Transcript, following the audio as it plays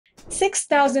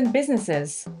6,000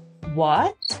 businesses.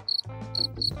 What?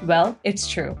 Well, it's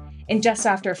true. In just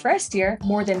after first year,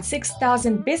 more than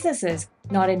 6,000 businesses,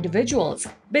 not individuals,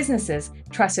 businesses,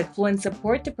 trusted Fluent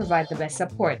Support to provide the best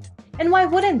support. And why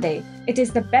wouldn't they? It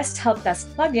is the best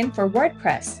Helpdesk plugin for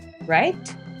WordPress, right?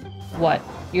 What?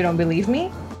 You don't believe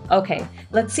me? Okay,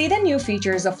 let's see the new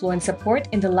features of Fluent Support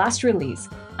in the last release.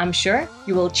 I'm sure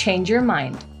you will change your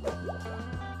mind.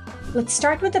 Let's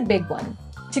start with the big one.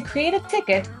 To create a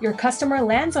ticket, your customer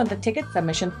lands on the ticket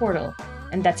submission portal.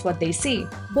 And that's what they see.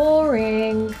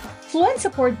 Boring. Fluent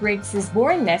Support breaks this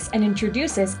boringness and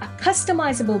introduces a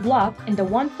customizable block in the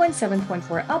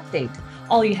 1.7.4 update.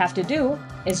 All you have to do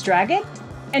is drag it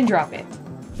and drop it.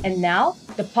 And now,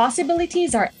 the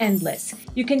possibilities are endless.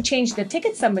 You can change the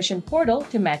ticket submission portal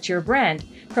to match your brand.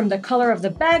 From the color of the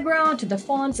background to the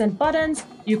fonts and buttons,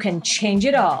 you can change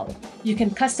it all. You can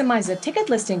customize the ticket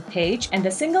listing page and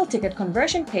the single ticket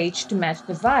conversion page to match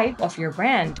the vibe of your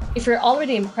brand. If you're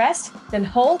already impressed, then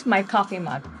hold my coffee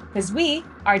mug, because we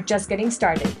are just getting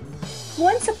started.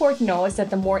 Fluent Support knows that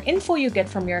the more info you get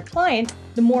from your client,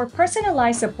 the more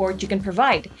personalized support you can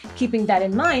provide. Keeping that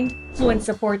in mind, Fluent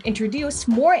Support introduced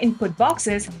more input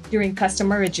boxes during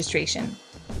customer registration.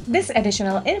 This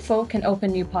additional info can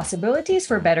open new possibilities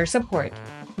for better support.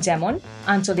 যেমন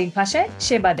আঞ্চলিক ভাষায়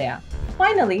সেবা দেয়া.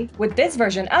 Finally, with this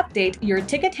version update, your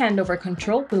ticket handover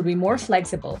control will be more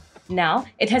flexible. Now,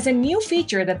 it has a new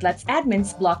feature that lets admins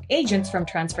block agents from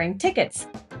transferring tickets.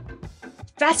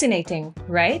 Fascinating,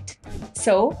 right?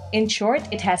 So, in short,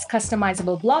 it has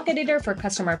customizable block editor for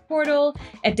customer portal,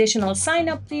 additional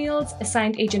sign-up fields,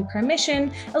 assigned agent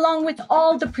permission, along with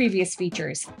all the previous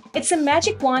features. It's a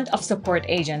magic wand of support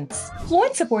agents.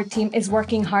 Fluent Support team is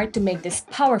working hard to make this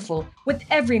powerful with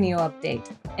every new update.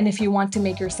 And if you want to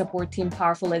make your support team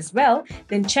powerful as well,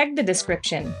 then check the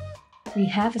description. We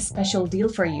have a special deal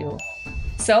for you.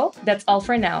 So, that's all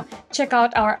for now. Check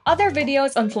out our other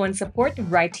videos on Fluent Support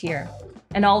right here.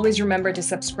 And always remember to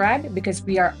subscribe because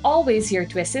we are always here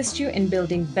to assist you in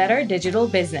building better digital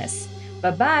business.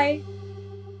 Bye-bye!